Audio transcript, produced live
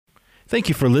Thank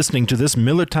you for listening to this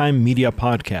Miller Time Media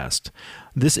podcast.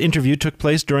 This interview took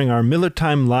place during our Miller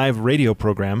Time Live radio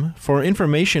program. For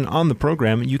information on the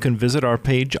program, you can visit our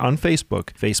page on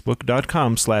Facebook,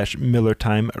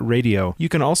 facebook.com/MillerTimeRadio. You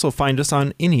can also find us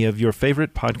on any of your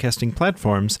favorite podcasting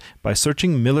platforms by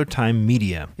searching Miller Time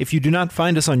Media. If you do not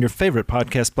find us on your favorite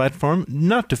podcast platform,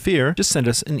 not to fear, just send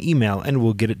us an email and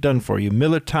we'll get it done for you,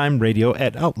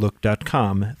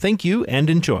 millertimeradio@outlook.com. Thank you and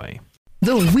enjoy.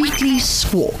 The Weekly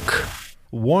Squawk.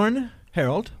 Warren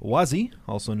Harold, Wazzy,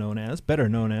 also better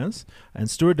known as, and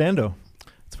Stuart Dando.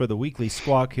 It's for the Weekly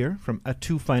Squawk here from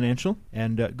Atu Financial.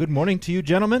 And good morning to you,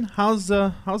 gentlemen. How's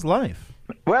life?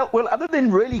 Well, other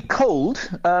than really cold,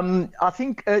 I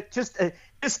think just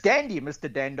dandy,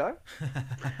 Mr. Dando.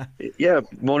 Yeah,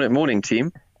 morning,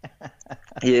 team.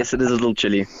 Yes, it is a little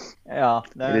chilly. Yeah,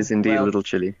 no, it is indeed a little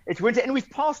chilly. It's winter, and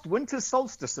we've passed winter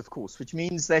solstice, of course, which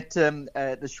means that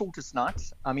the shortest night,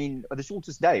 the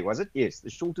shortest day, was it? Yes,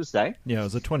 the shortest day. Yeah, it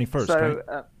was the 21st, so,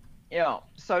 right?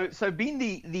 So being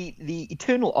the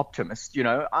eternal optimist,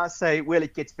 I say, well,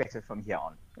 it gets better from here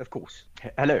on, of course.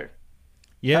 Hello.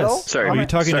 Yes. Hello? Sorry, are you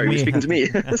talking to me? Were you speaking to me?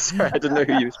 Sorry, I didn't know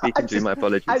who you were speaking to. My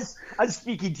apologies. I'm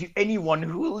speaking to anyone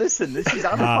who will listen. This is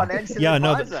our financial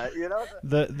advisor.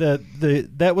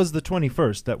 That was the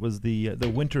 21st. That was the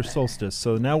winter solstice.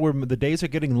 So now the days are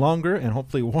getting longer and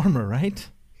hopefully warmer, right?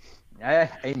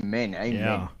 Amen.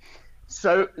 Yeah.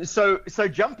 So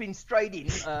jumping straight in,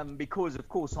 because of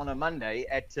course on a Monday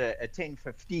at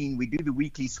 10:15 we do the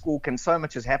Weekly Squawk, and so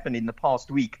much has happened in the past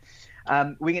week.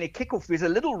 We're going to kick off. There's a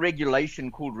little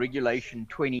regulation called Regulation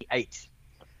 28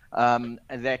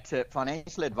 that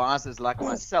financial advisors like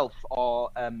myself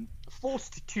are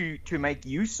forced to make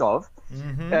use of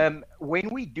when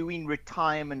we're doing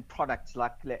retirement products.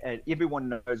 Like everyone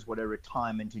knows what a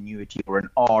retirement annuity or an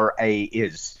RA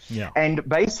is. Yeah. And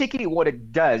basically what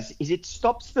it does is it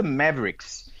stops the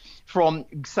mavericks from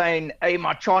saying, hey,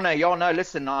 Machana,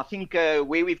 listen, I think where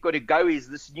we've got to go is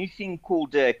this new thing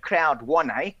called Crowd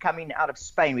One, coming out of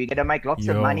Spain. We're going to make lots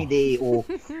of money there, or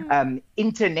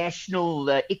international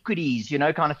equities,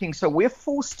 kind of thing. So we're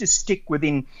forced to stick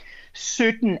within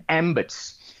certain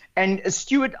ambits. And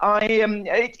Stuart,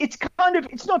 it's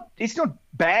not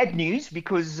bad news,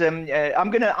 because I'm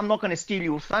not going to steal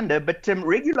your thunder, but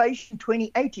Regulation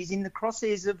 28 is in the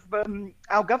crosshairs of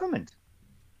our government.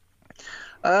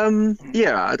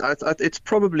 It's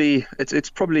probably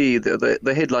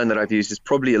the headline that I've used is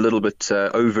probably a little bit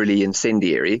overly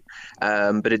incendiary,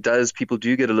 but people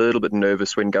do get a little bit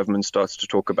nervous when government starts to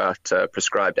talk about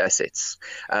prescribed assets.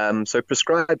 So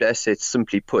prescribed assets,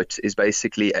 simply put, is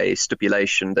basically a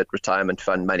stipulation that retirement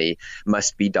fund money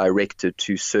must be directed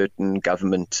to certain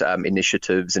government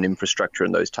initiatives and infrastructure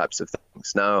and those types of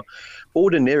things. Now,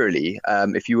 ordinarily,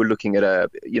 if you were looking at a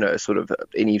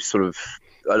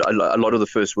lot of the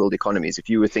first world economies, if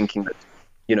you were thinking that,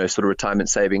 sort of retirement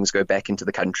savings go back into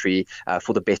the country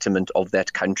for the betterment of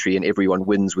that country, and everyone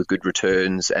wins with good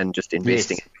returns and just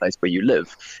investing in the place where you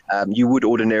live, you would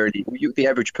ordinarily, the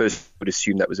average person would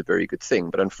assume that was a very good thing.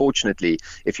 But unfortunately,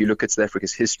 if you look at South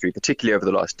Africa's history, particularly over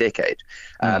the last decade,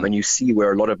 and you see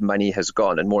where a lot of money has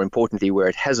gone, and more importantly, where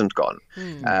it hasn't gone,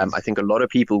 I think a lot of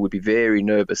people would be very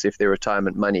nervous if their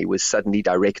retirement money was suddenly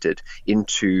directed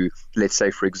into, let's say,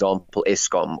 for example,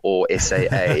 Eskom or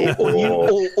SAA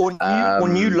or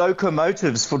new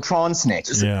locomotives for Transnet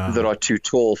that are too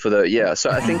tall for the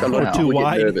So I think a lot of people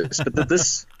get nervous, but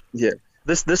this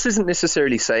isn't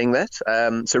necessarily saying that.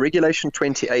 So Regulation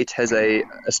 28 has a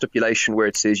stipulation where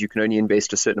it says you can only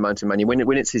invest a certain amount of money.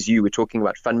 When it says we're talking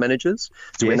about fund managers.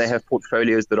 So when they have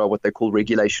portfolios that are what they call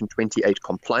Regulation 28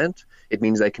 compliant, it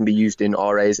means they can be used in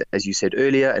RAs, as you said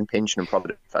earlier, and pension and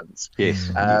provident funds. Yes.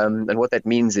 And what that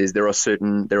means is there are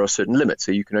certain limits.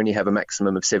 So you can only have a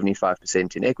maximum of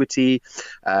 75% in equity.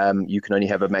 You can only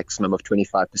have a maximum of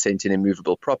 25% in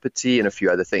immovable property, and a few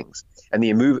other things. And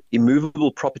the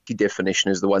immovable property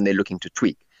definition is the one they're looking to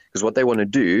tweak. Because what they want to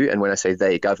do, and when I say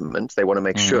they, government, they want to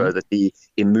make sure that the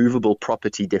immovable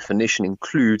property definition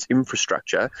includes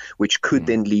infrastructure, which could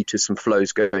then lead to some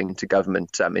flows going into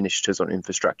government initiatives on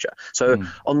infrastructure. So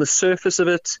on the surface of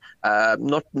it,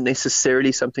 not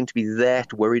necessarily something to be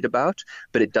that worried about,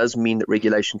 but it does mean that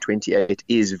Regulation 28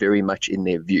 is very much in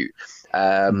their view.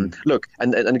 Look,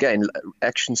 and again,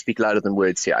 actions speak louder than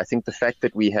words here. I think the fact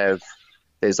that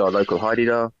there's our local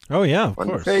Haidida. Oh yeah, of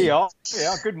course. There you are.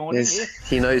 Yeah, good morning.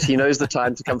 He knows the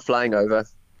time to come flying over.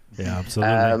 Yeah,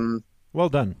 absolutely. Well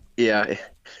done. Yeah.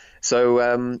 So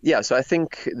I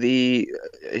think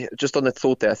just on that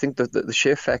thought there, I think that the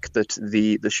sheer fact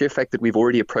that we've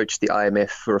already approached the IMF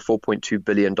for a $4.2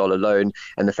 billion loan,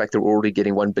 and the fact that we're already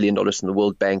getting $1 billion from the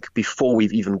World Bank before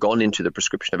we've even gone into the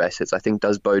prescription of assets, I think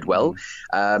does bode well.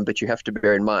 But you have to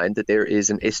bear in mind that there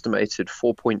is an estimated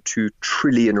 4.2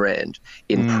 trillion rand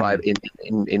in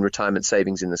in retirement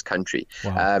savings in this country,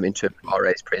 in terms of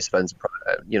RAs, press funds,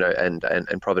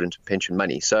 and provident pension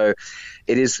money. So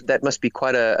that must be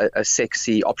quite a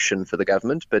sexy option for the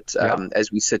government. But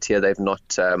as we sit here, they've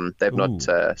not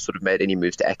sort of made any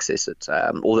moves to access it,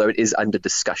 although it is under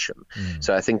discussion.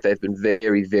 So I think they've been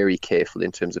very, very careful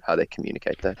in terms of how they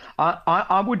communicate that.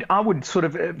 I would sort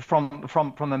of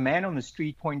from a man on the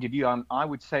street point of view, I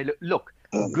would say, look,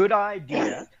 good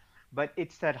idea, but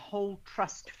it's that whole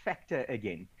trust factor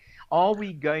again. Are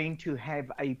we going to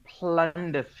have a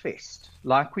plunder fest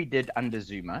like we did under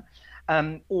Zuma,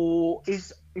 or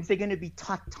is there going to be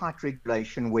tight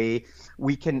regulation where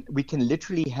we can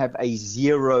literally have a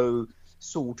zero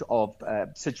sort of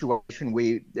situation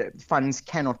where funds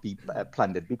cannot be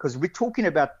plundered? Because we're talking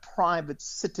about private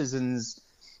citizens'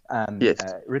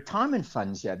 retirement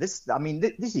funds.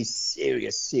 This is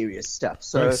serious stuff.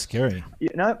 So very scary.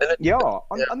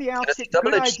 On the outset,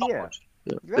 good idea.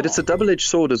 But it's a double-edged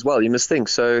sword as well. You must think.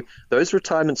 So those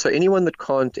retirements. So anyone that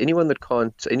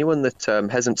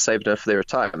hasn't saved enough for their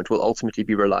retirement will ultimately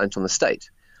be reliant on the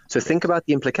state. So think about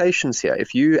the implications here.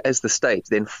 If you, as the state,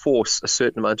 then force a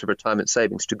certain amount of retirement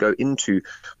savings to go into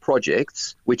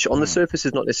projects, which on the surface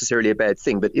is not necessarily a bad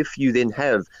thing, but if you then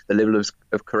have the level of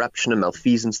corruption and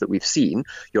malfeasance that we've seen,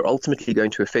 you're ultimately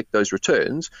going to affect those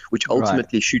returns, which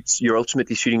ultimately you're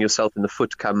ultimately shooting yourself in the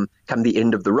foot come the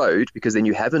end of the road, because then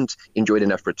you haven't enjoyed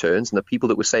enough returns, and the people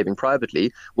that were saving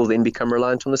privately will then become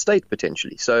reliant on the state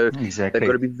potentially. So they've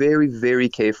got to be very, very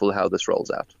careful how this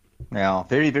rolls out. Yeah,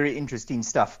 very, very interesting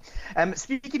stuff.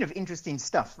 Speaking of interesting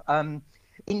stuff,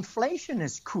 inflation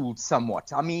has cooled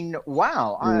somewhat. I mean,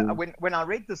 wow. When I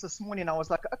read this morning, I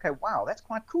was like, okay, wow, that's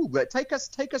quite cool. But take us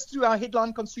through our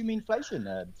headline consumer inflation,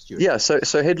 Stuart. Yeah, so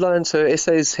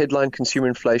SA's headline consumer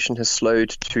inflation has slowed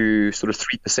to sort of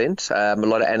 3%. A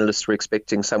lot of analysts were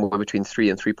expecting somewhere between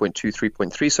 3 and 3.2,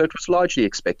 3.3. So it was largely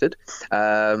expected.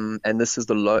 And this is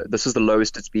the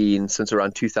lowest it's been since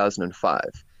around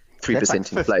 2005. 3% like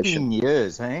inflation. 15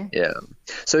 years, eh? Yeah.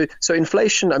 So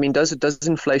inflation. I mean, does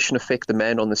inflation affect the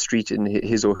man on the street in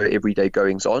his or her everyday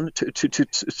goings on?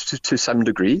 To some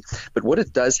degree, but what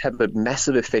it does have a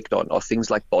massive effect on are things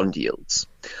like bond yields.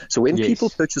 So when people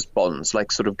purchase bonds,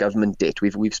 like sort of government debt,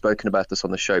 we've spoken about this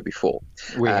on the show before.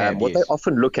 What they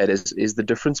often look at is the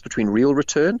difference between real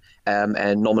return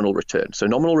and nominal return. So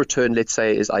nominal return, let's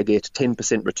say, is I get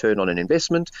 10% return on an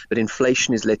investment, but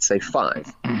inflation is, let's say,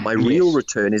 5. My real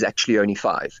return is actually only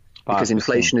 5 because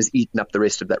inflation has eaten up the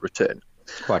rest of that return.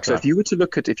 So if you were to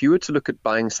look at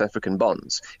buying South African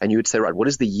bonds, and you would say, right, what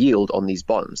is the yield on these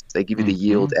bonds? They give you the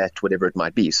yield at whatever it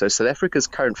might be. So South Africa's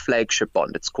current flagship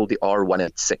bond, it's called the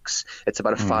R186. It's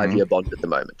about a 5-year bond at the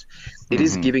moment. It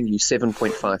is giving you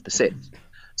 7.5%.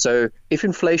 So if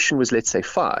inflation was, let's say,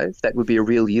 5, that would be a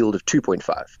real yield of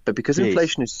 2.5. But because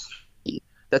inflation is 3,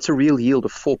 that's a real yield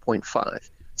of 4.5.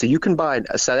 So you can buy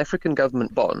a South African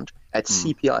government bond at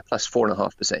CPI plus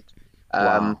 4.5%.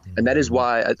 And that is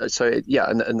why. And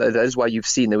that is why you've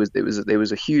seen there's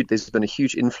been a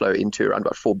huge inflow into around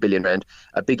about 4 billion rand,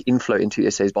 a big inflow into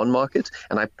SA's bond market,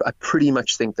 and I pretty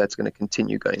much think that's going to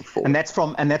continue going forward.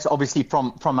 And that's obviously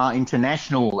from our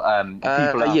international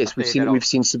people. Yes, we've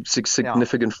seen some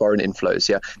significant foreign inflows.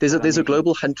 Yeah, there's a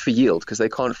global hunt for yield because they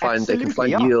can find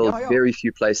yield very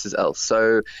few places else.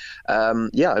 So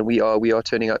we are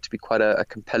turning out to be quite a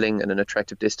compelling and an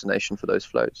attractive destination for those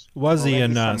flows. Wazzy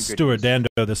and Stuart Dando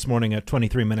this morning at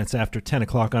 23 minutes after 10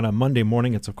 o'clock on a Monday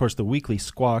morning. It's, of course, the weekly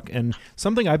Squawk. And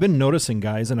something I've been noticing,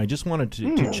 guys, and I just wanted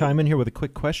to chime in here with a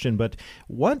quick question, but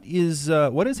what is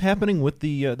happening with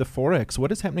the Forex?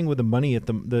 What is happening with the money at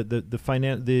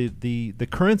the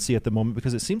currency at the moment?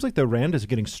 Because it seems like the rand is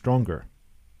getting stronger.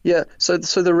 Yeah, so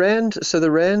the rand is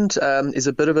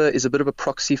a bit of a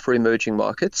proxy for emerging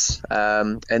markets,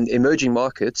 and emerging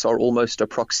markets are almost a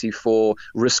proxy for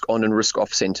risk on and risk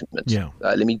off sentiment. Yeah.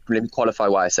 Let me qualify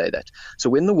why I say that.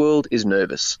 So when the world is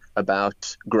nervous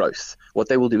about growth, what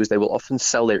they will do is they will often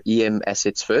sell their EM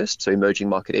assets first, so emerging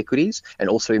market equities, and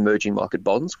also emerging market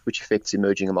bonds, which affects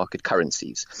emerging market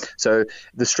currencies. So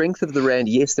the strength of the rand,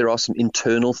 yes, there are some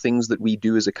internal things that we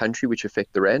do as a country which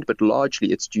affect the rand, but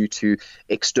largely it's due to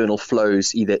external external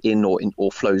flows either in or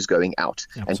flows going out,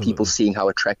 and people seeing how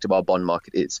attractive our bond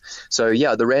market is. So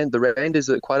yeah, the rand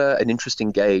is quite an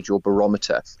interesting gauge or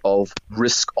barometer of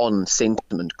risk on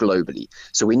sentiment globally.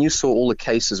 So when you saw all the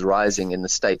cases rising in the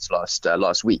States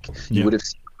last week, you would have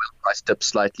seen the oil price dip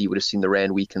slightly, you would have seen the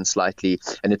rand weaken slightly,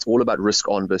 and it's all about risk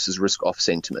on versus risk off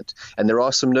sentiment. And there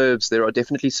are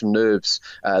definitely some nerves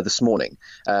this morning.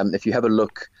 If you have a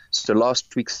look, so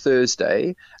last week,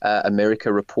 Thursday,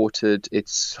 America reported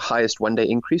its highest one-day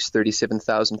increase,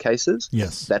 37,000 cases.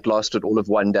 Yes. That lasted all of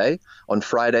one day. On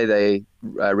Friday, they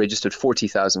registered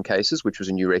 40,000 cases, which was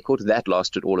a new record. That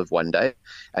lasted all of one day.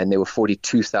 And there were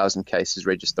 42,000 cases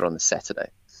registered on the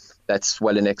Saturday. That's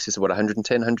well in excess of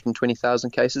 110, 120,000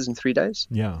 cases in 3 days.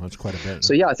 Yeah, that's quite a bit.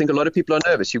 So yeah, I think a lot of people are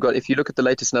nervous. If you look at the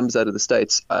latest numbers out of the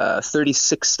States,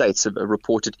 36 states have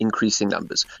reported increasing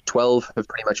numbers. 12 have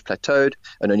pretty much plateaued,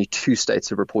 and only 2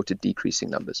 states have reported decreasing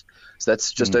numbers. So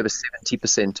that's just over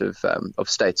 70% of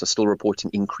states are still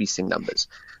reporting increasing numbers.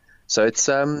 So it's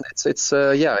a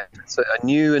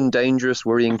new and dangerous,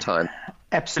 worrying time.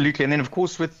 Absolutely. And then, of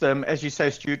course, with, as you say,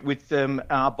 Stuart, with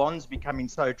our bonds becoming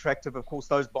so attractive, of course,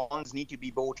 those bonds need to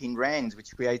be bought in rands,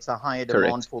 which creates a higher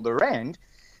demand for the rand.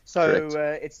 So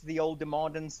it's the old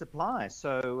demand and supply.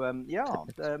 So,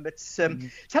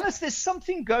 tell us, there's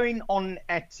something going on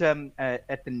at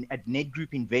Ned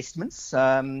Group Investments.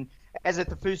 As at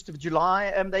the 1st of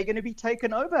July, they're going to be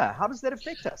taken over. How does that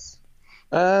affect us?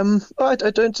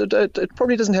 It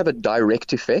probably doesn't have a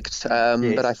direct effect,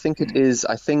 but I think it is.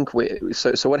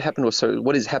 So what happened was,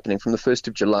 what is happening from the 1st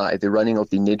of July, the running of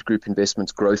the Ned Group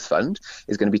Investments Growth Fund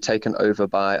is going to be taken over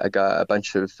by a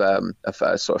bunch of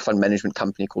a sort of fund management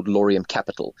company called Laurium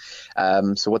Capital.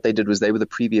 So what they did was their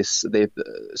Electus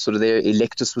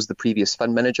was the previous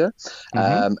fund manager,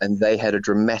 and they had a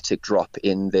dramatic drop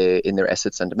in their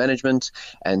assets under management.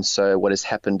 And so what has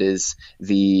happened is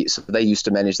they used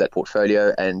to manage that portfolio,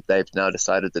 and they've now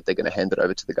decided that they're going to hand it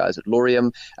over to the guys at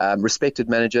Laurium. Respected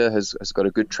manager, has got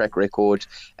a good track record,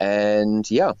 and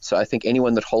so I think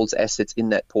anyone that holds assets in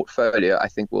that portfolio, I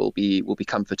think will be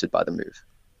comforted by the move.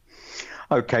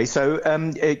 Okay, so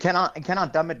can I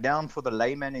dumb it down for the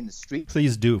layman in the street?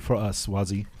 Please do for us,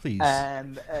 Wazi. Please.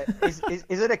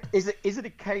 Is it a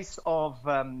case of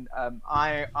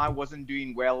I wasn't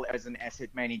doing well as an asset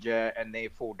manager, and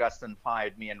therefore Dustin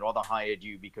fired me and rather hired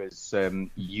you because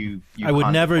you I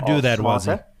would never do that,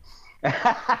 Wazi.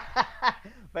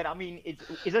 But I mean, is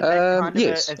it that kind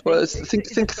yes. of a well,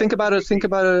 think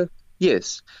about it.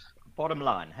 Yes. Bottom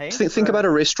line, hey? Think about a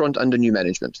restaurant under new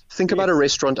management. Think about a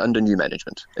restaurant under new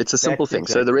management. It's a simple thing.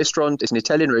 Exactly. So the restaurant is an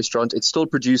Italian restaurant. It still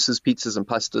produces pizzas and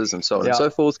pastas and so on and so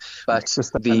forth, but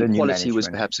the quality was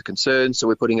perhaps a concern, so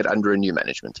we're putting it under a new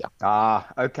management,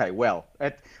 Okay, well,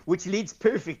 which leads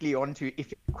perfectly on to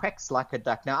if it quacks like a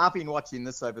duck. Now, I've been watching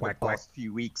this over the past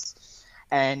few weeks,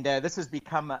 and this has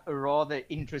become rather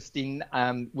interesting.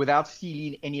 Without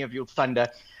stealing any of your thunder,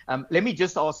 let me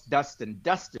just ask Dustin.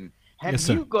 Dustin, have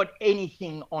you got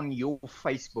anything on your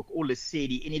Facebook, or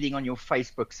Lesedi, anything on your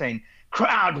Facebook saying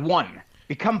Crowd One,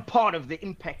 become part of the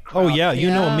Impact Crowd? Oh yeah,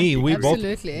 you know me.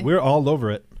 We're all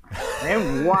over it.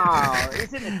 And wow,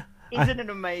 isn't it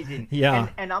amazing? Yeah.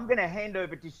 And I'm going to hand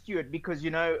over to Stuart because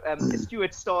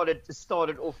Stuart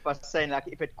started off by saying, like,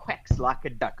 if it quacks like a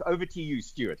duck. Over to you,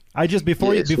 Stuart.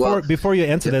 Before you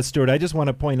answer that, Stuart, I just want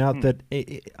to point out that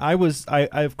I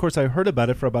of course I heard about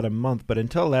it for about a month, but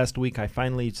until last week I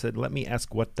finally said, let me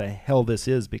ask what the hell this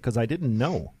is, because I didn't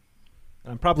know.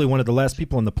 I'm probably one of the last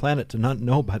people on the planet to not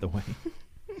know, by the way.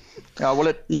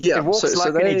 It walks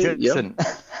like an Egyptian.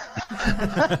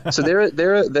 So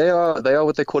they are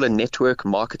what they call a network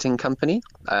marketing company.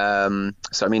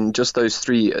 So I mean, just those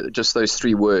three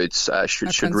words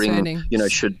should ring,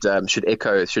 should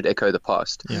echo the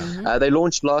past. Yeah. They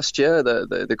launched last year.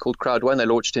 They're called Crowd One. They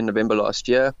launched in November last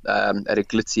year at a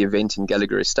glitzy event in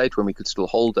Gallagher Estate when we could still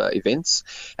hold events,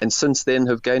 and since then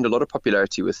have gained a lot of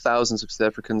popularity with thousands of South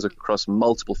Africans across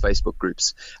multiple Facebook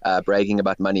groups bragging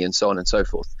about money and so on and so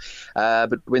forth.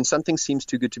 But when something seems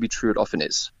too good to be true, it often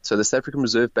is. So the South African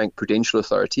Reserve Bank Prudential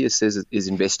Authority is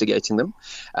investigating them,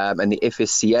 and the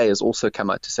FSCA has also come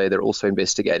out to say they're also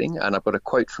investigating. And I've got a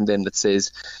quote from them that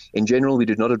says, "In general, we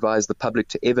do not advise the public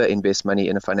to ever invest money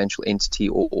in a financial entity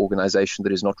or organization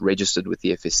that is not registered with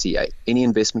the FSCA. Any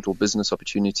investment or business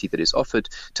opportunity that is offered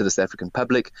to the South African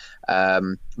public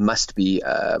must be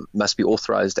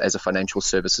authorized as a financial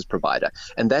services provider."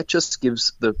 And that just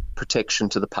gives the protection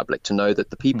to the public to know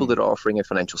that the people that are offering a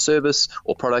financial service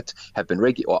or product have been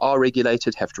or are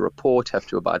regulated, have to report, have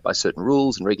to abide by certain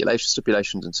rules and regulations,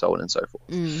 stipulations, and so on and so forth.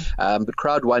 But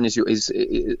Crowd One is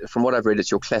from what I've read,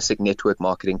 it's your classic network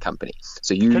marketing company.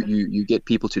 So you get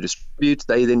people to distribute,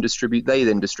 they then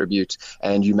distribute,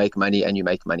 and you make money, and you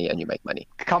make money, and you make money.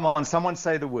 Come on, someone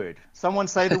say the word. Someone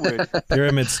say the word.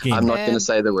 Pyramid scheme. I'm not going to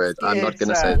say the word.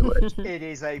 It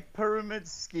is a pyramid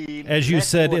scheme. As you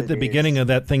said at the beginning of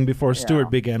that thing before Stuart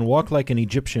began, walk like an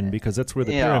Egyptian, because that's where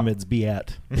the pyramids be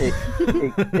at.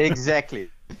 Exactly.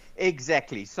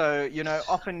 So,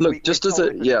 often look, just as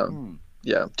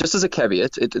a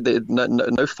caveat,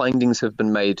 no findings have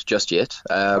been made just yet.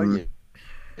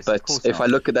 But if I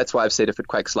look at, that's why I've said if it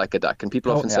quacks like a duck, and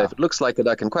people often say if it looks like a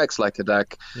duck and quacks like a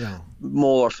duck,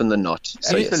 more often than not.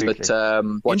 So Absolutely. yes,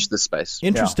 but watch this space.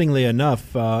 Interestingly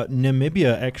enough,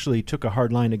 Namibia actually took a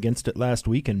hard line against it last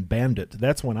week and banned it.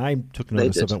 That's when I took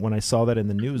notice of it, when I saw that in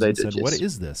the news and said, what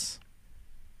is this?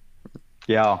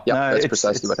 That's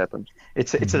precisely what happened.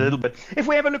 It's a little bit. If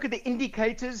we have a look at the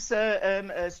indicators,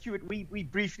 Stuart, we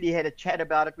briefly had a chat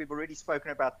about it. We've already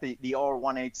spoken about the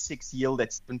R186 yield at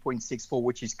 7.64,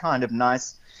 which is kind of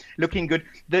nice, looking good.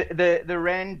 The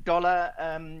rand dollar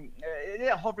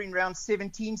hovering around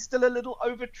 17, still a little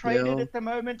overtraded at the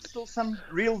moment. Still some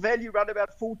real value, around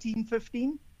about 14,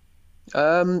 15.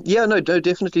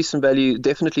 Definitely some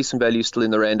value still in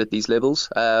the rand at these levels.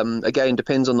 Again,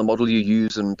 depends on the model you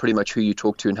use and pretty much who you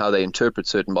talk to and how they interpret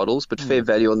certain models, but fair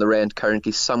value on the rand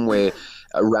currently somewhere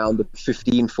around the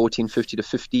 14.50 to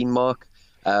 15 mark.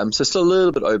 So still a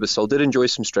little bit oversold. Did enjoy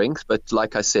some strength, but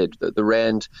like I said, the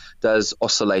rand does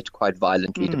oscillate quite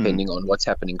violently depending on what's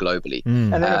happening globally.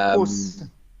 And then of course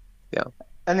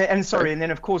And then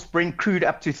of course Brent crude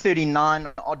up to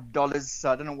 $39 odd.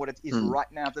 I don't know what it is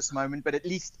right now at this moment, but at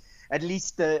least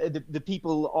the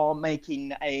people are making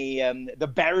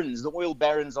the oil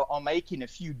barons are making a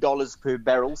few dollars per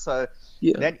barrel, so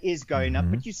that is going up.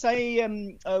 But you say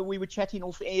we were chatting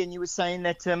off air, and you were saying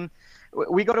that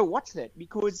we got to watch that,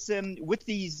 because with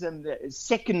these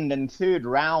second and third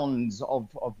rounds of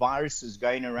viruses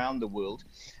going around the world,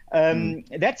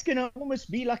 that's going to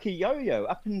almost be like a yo-yo,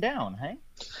 up and down, hey?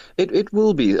 It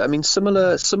will be. I mean,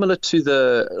 similar to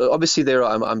the, obviously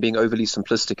I'm being overly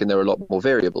simplistic and there are a lot more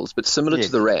variables, but similar to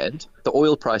the rand, the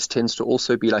oil price tends to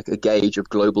also be like a gauge of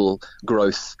global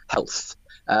growth health.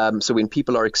 So when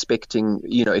people are expecting,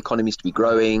 economies to be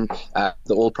growing,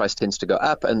 the oil price tends to go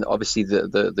up, and obviously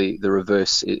the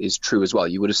reverse is true as well.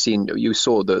 You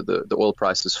saw the oil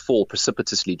prices fall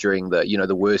precipitously during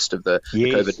the worst of the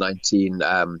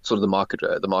COVID-19 sort of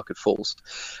the market falls.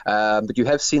 But you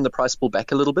have seen the price pull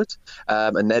back a little bit,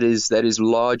 and that is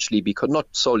largely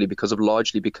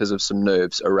largely because of some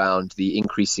nerves around the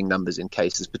increasing numbers in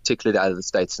cases, particularly out of the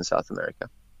States and South America.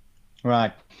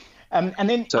 Right. And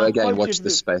then again, watch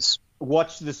this space.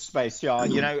 Watch this space,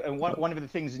 and one of the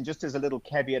things, and just as a little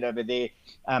caveat over there,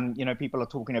 people are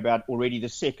talking about already the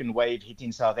second wave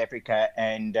hitting South Africa,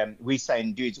 and we're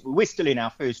saying, dudes, we're still in our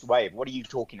first wave. What are you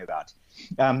talking about?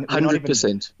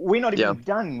 100%. We're not even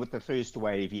done with the first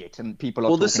wave yet, and people are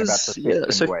talking about the second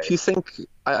wave. So if you think,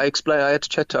 I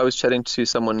was chatting to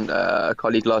someone, a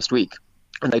colleague last week,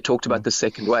 and they talked about the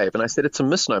second wave, and I said it's a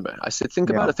misnomer. I said think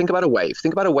about a wave.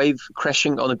 Think about a wave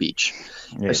crashing on a beach.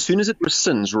 As soon as it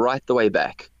rescinds right the way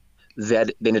back, then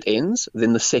it ends.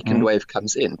 Then the second wave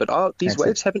comes in. But these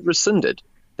waves haven't rescinded.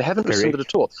 They haven't rescinded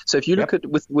at all. So if you look at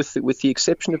with the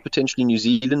exception of potentially New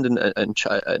Zealand and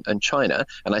China,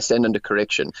 and I stand under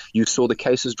correction, you saw the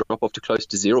cases drop off to close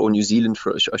to zero, or New Zealand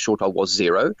for a short while was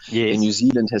zero, and New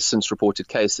Zealand has since reported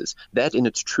cases. That in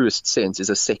its truest sense is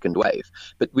a second wave.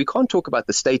 But we can't talk about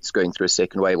the States going through a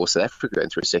second wave or South Africa going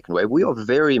through a second wave. We are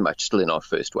very much still in our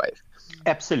first wave.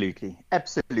 Absolutely.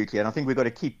 And I think we've got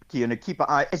to keep an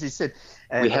eye, as you said.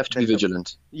 We have to be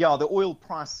vigilant. The oil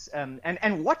price,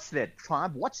 and watch that,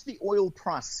 tribe. Watch the oil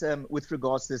price with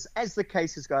regards to this. As the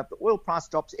cases go up, the oil price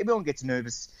drops, everyone gets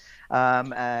nervous.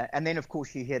 And then, of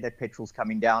course, you hear that petrol's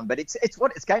coming down. But it's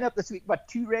going up this week, about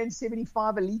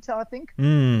R2.75 a litre, I think.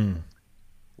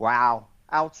 Wow.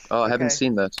 Ouch. Oh, I haven't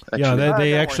seen that.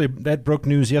 Actually. That broke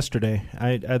news yesterday.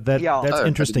 That's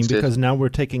interesting, because now we're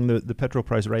taking the petrol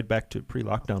price right back to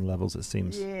pre-lockdown levels, it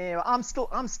seems. Yeah, I'm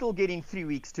still getting 3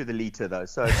 weeks to the litre though,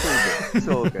 so it's all good. It's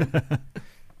all good.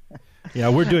 Yeah,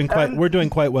 we're doing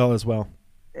quite well as well.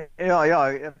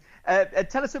 Yeah.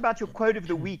 Tell us about your quote of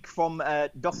the week from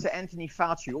Dr. Anthony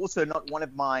Fauci, also not one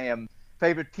of my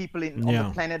favorite people on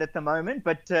the planet at the moment,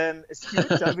 but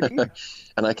Stuart, over to you.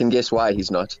 And I can guess why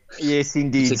he's not. Yes,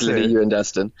 indeed. Particularly you and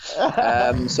Dustin.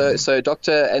 So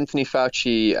Dr. Anthony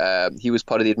Fauci, he was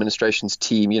part of the administration's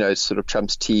team, sort of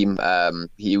Trump's team.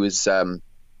 He was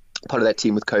part of that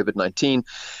team with COVID-19,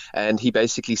 and he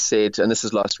basically said, and this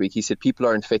is last week, he said people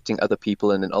are infecting other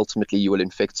people, and then ultimately you will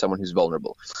infect someone who's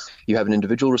vulnerable. You have an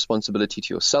individual responsibility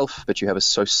to yourself, but you have a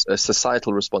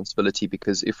societal responsibility,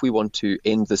 because if we want to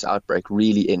end this outbreak,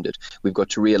 really end it, we've got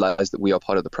to realize that we are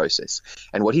part of the process.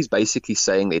 And what he's basically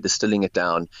saying there, distilling it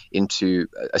down into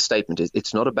a statement, is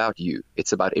it's not about you,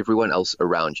 it's about everyone else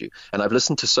around you. And I've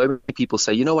listened to so many people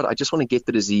say, you know what, I just want to get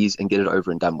the disease and get it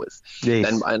over and done with.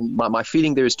 Yes. And my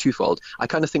feeling there is twofold. I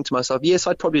kind of think to myself, yes,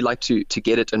 I'd probably like to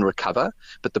get it and recover.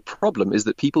 But the problem is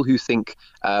that people who think,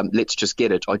 let's just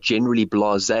get it, are generally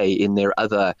blasé in their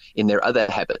other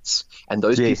habits. And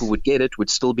those Yes. people would get it, would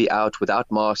still be out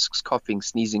without masks, coughing,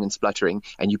 sneezing, and spluttering.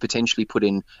 And you potentially put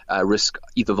in risk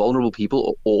either vulnerable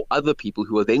people or other people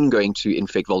who are then going to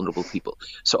infect vulnerable people.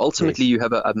 So ultimately, you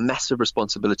have a massive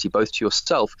responsibility, both to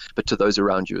yourself, but to those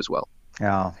around you as well.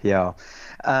 Yeah.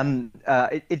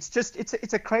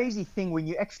 It's a crazy thing when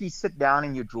you actually sit down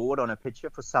and you draw it on a picture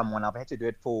for someone. I've had to do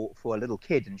it for a little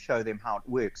kid and show them how it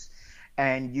works.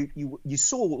 And you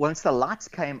saw once the lights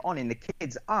came on in the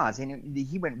kid's eyes, and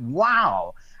he went,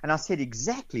 wow. And I said,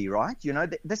 exactly, right? You know,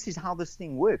 this is how this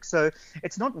thing works. So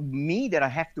it's not me that I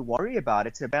have to worry about.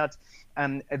 It's about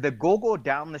the gogo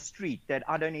down the street that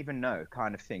I don't even know,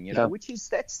 kind of thing, you know, which is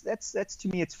that's to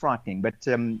me, it's frightening. But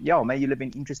may you live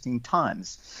in interesting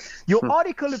times. Your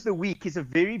article of the week is a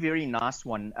very, very nice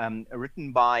one,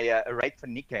 written by Ryk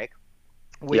van Niekerk,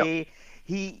 where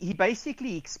he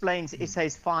basically explains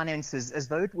SA's finances as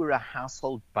though it were a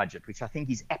household budget, which I think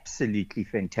is absolutely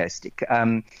fantastic.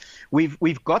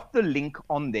 We've got the link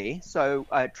on there, so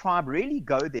Tribe, really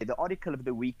go there. The article of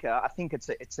the week, I think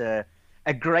it's a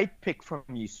great pick from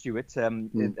you, Stuart,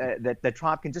 that the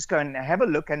Tribe can just go and have a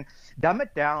look and dumb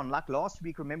it down. Like last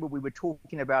week, remember we were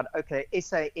talking about, okay,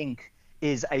 SA Inc.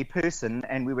 is a person,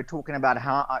 and we were talking about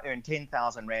how I earn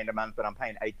 10,000 Rand a month, but I'm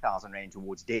paying 8,000 Rand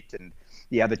towards debt and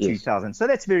the other 2,000. So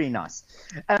that's very nice.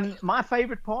 My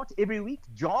favorite part every week,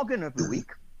 jargon of the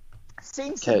week,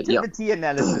 sensitivity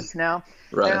analysis. Now,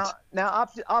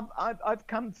 I've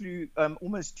come through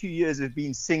almost 2 years of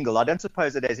being single. I don't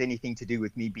suppose it has anything to do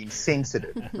with me being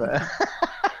sensitive.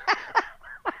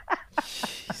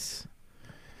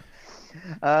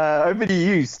 Over to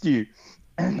you, Stu.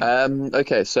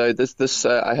 Okay, so this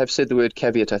I have said the word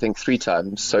caveat, I think, 3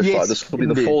 times so far. This will be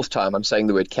the 4th time I'm saying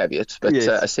the word caveat. But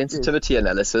a sensitivity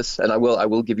analysis, and I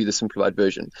will give you the simplified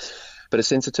version. But a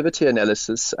sensitivity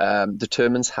analysis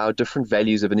determines how different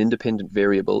values of an independent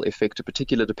variable affect a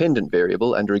particular dependent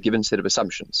variable under a given set of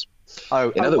assumptions.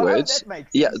 In other words,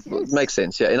 it makes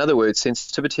sense. In other words,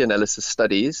 sensitivity analysis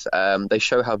studies, they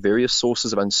show how various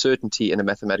sources of uncertainty in a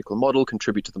mathematical model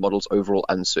contribute to the model's overall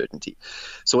uncertainty.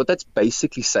 So what that's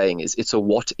basically saying is it's a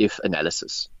what-if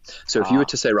analysis. So if you were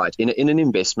to say, right, in an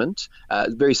investment,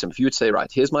 very simple, if you would say,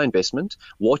 right, here's my investment,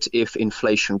 what if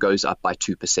inflation goes up by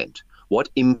 2%? What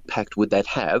impact would that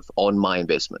have on my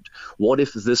investment? What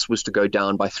if this was to go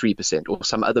down by 3% or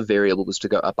some other variable was to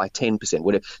go up by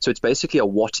 10%? So it's basically a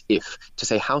what if, to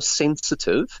say how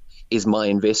sensitive is my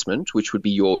investment, which would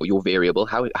be your variable,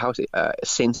 how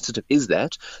sensitive is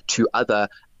that to other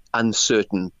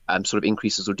uncertain sort of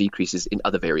increases or decreases in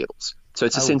other variables. So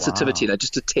it's a sensitivity,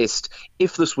 just to test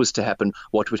if this was to happen,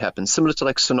 what would happen, similar to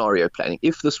like scenario planning.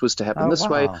 If this was to happen this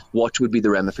way, what would be the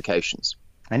ramifications?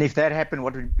 And if that happened,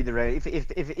 what would be the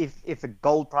if the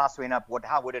gold price went up,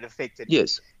 how would it affect it?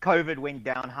 Yes. If COVID went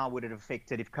down, how would it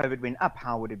affect it? If COVID went up,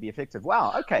 how would it be affected?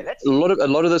 Wow. Okay, that's a lot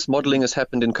of this modeling has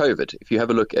happened in COVID. If you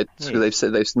have a look at,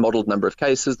 they've modeled number of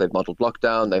cases, they've modeled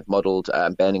lockdown, they've modeled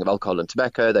banning of alcohol and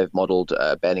tobacco, they've modeled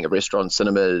banning of restaurants,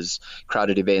 cinemas,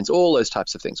 crowded events, all those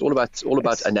types of things. All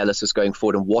about analysis going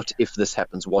forward and what if this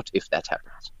happens, what if that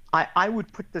happens. I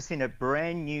would put this in a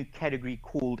brand new category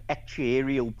called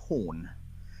actuarial porn.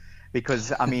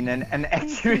 Because, I mean, an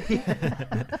actuary...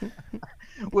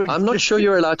 I'm not sure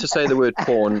you're allowed to say the word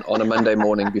porn on a Monday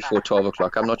morning before 12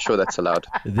 o'clock. I'm not sure that's allowed.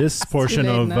 This portion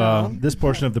of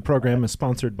the program is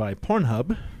sponsored by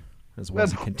Pornhub, as well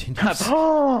as it continues.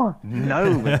 Oh,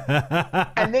 no.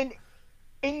 And then,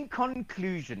 in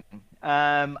conclusion,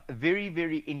 very,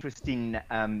 very interesting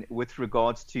with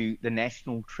regards to the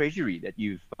National Treasury that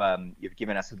you've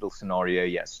given us a little scenario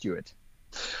here, Stuart.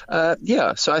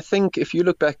 So I think if you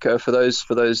look back for those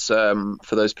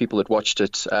people that watched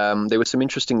it, there were some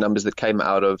interesting numbers that came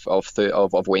out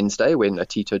of Wednesday when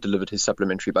Tito delivered his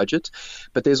supplementary budget.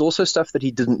 But there's also stuff that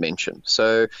he didn't mention.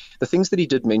 So the things that he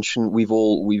did mention, we've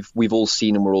all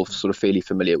seen and we're all sort of fairly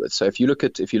familiar with. So if you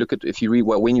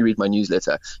read my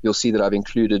newsletter, you'll see that I've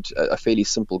included a fairly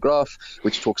simple graph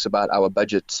which talks about our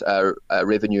budget,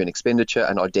 revenue and expenditure,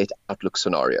 and our debt outlook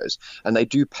scenarios, and they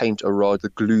do paint a rather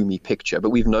gloomy picture. but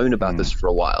we've known about this for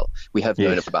a while. We have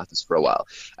known about this for a while.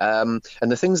 And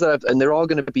the things that there are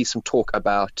going to be some talk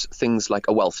about things like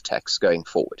a wealth tax going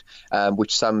forward,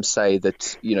 which some say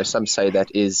that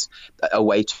is a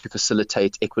way to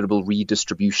facilitate equitable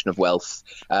redistribution of wealth.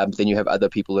 Then you have other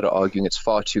people that are arguing it's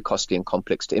far too costly and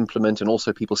complex to implement, and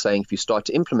also people saying if you start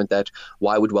to implement that,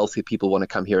 why would wealthy people want to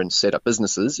come here and set up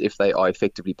businesses if they are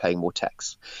effectively paying more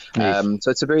tax? So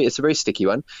it's a very sticky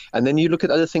one. And then you look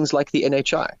at other things like the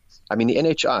NHI. I mean, the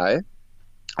NHI,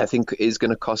 I think, is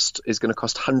going to cost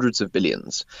hundreds of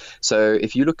billions. So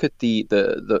if you look at the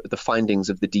findings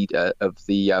of the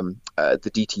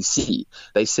DTC,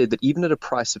 they said that even at a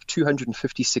price of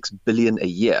 256 billion a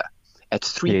year, at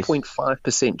 3.5%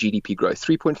 GDP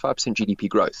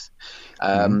growth,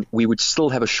 we would still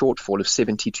have a shortfall of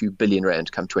 72 billion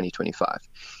rand come 2025.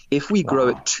 If we grow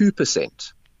at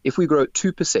 2%,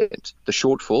 the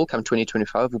shortfall come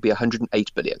 2025 will be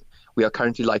 108 billion. We are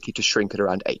currently likely to shrink at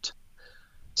around 8.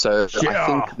 So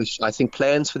I think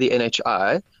plans for the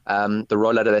NHI, the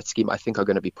rollout of that scheme, I think are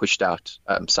going to be pushed out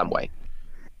some way.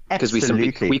 Because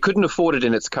we couldn't afford it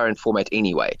in its current format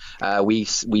anyway. We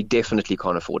definitely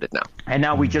can't afford it now. And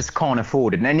now we just can't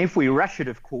afford it. And if we rush it,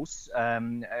 of course,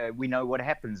 we know what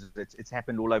happens. It's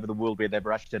happened all over the world where they've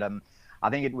rushed it. I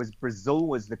think it was Brazil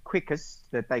was the quickest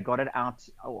that they got it out,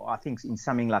 I think in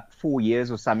something like 4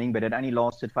 years or something, but it only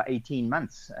lasted for 18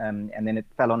 months and then it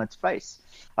fell on its face.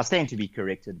 I stand to be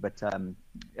corrected, but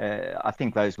I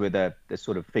think those were the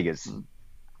sort of figures.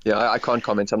 Yeah, I can't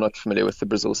comment. I'm not familiar with the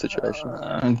Brazil situation.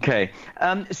 Okay.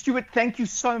 Stuart, thank you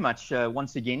so much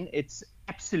once again. It's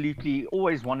absolutely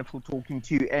always wonderful talking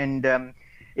to you. And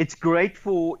it's great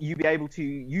for you to be able to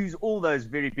use all those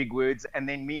very big words and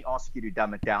then me ask you to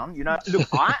dumb it down. You know, look,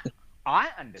 I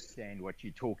understand what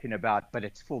you're talking about, but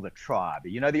it's for the tribe.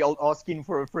 You know, the old asking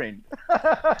for a friend.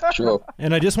 Sure.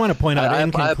 And I just want to point out in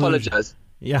conclusion. I apologize.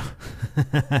 Yeah.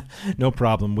 No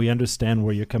problem. We understand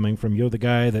where you're coming from. You're the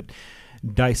guy that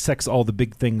dissects all the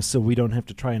big things so we don't have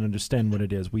to try and understand what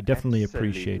it is. We definitely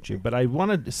appreciate you. But I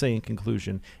wanted to say in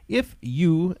conclusion, if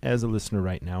you as a listener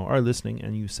right now are listening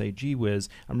and you say, gee whiz,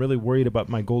 I'm really worried about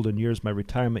my golden years, my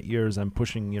retirement years, I'm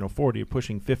pushing 40 or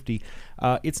pushing 50,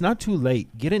 it's not too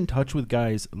late. Get in touch with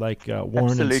guys like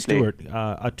Warren and Stuart.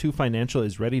 A2 Financial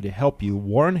is ready to help you.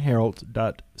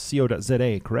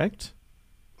 warrenherald.co.za, correct?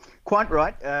 Quite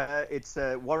right. It's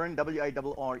Warren,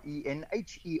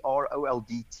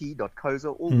 WARRENHEROLDT.co.za,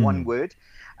 all one word.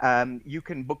 You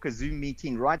can book a Zoom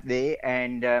meeting right there,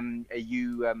 and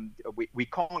we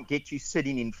can't get you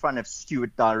sitting in front of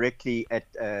Stuart directly at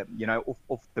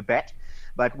off the bat.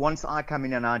 But once I come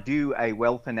in and I do a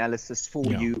wealth analysis for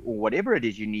you or whatever it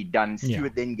is you need done,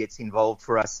 Stuart then gets involved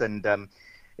for us, and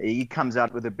he comes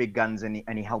out with the big guns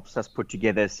and he helps us put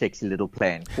together a sexy little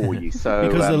plan for you. So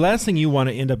because the last thing you want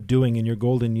to end up doing in your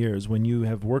golden years when you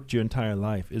have worked your entire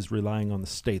life is relying on the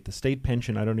state. The state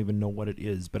pension, I don't even know what it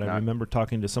is, but I remember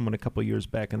talking to someone a couple of years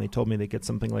back and they told me they get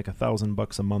something like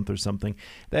 $1,000 a month or something.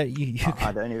 That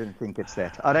I don't even think it's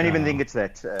that. I don't even think it's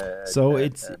that. So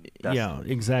it's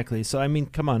exactly. So I mean,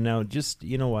 come on now, just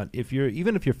you know what? If you're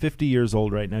 50 years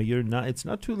old right now, it's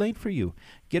not too late for you.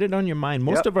 Get it on your mind.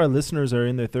 Most of our listeners are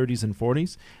in their 30s and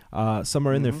 40s. Some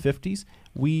are in their 50s.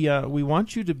 We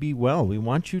want you to be well. We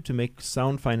want you to make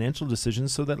sound financial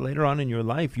decisions so that later on in your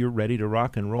life you're ready to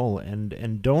rock and roll.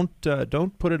 And don't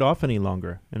put it off any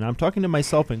longer. And I'm talking to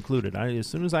myself included. As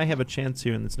soon as I have a chance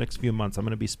here in this next few months, I'm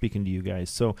going to be speaking to you guys.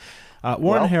 So,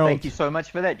 Warren Herald. Thank you so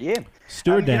much for that. Yeah,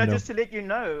 Stuart Dando. Just to let you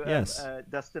know,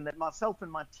 Dustin, that myself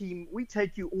and my team, we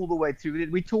take you all the way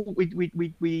through. We talk.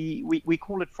 We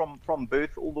call it from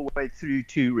birth all the way through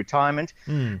to retirement,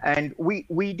 and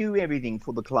we do everything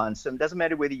for the clients. So it doesn't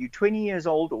matter whether you're 20 years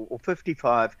old or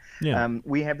 55.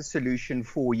 We have a solution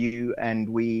for you, and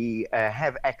we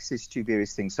have access to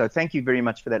various things. So thank you very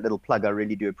much for that little plug. I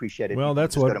really do appreciate it. Well,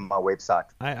 that's what go to my website.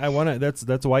 I want to.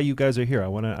 That's why you guys are here. I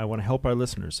want to help our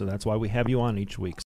listeners. So that's why we have you on each week.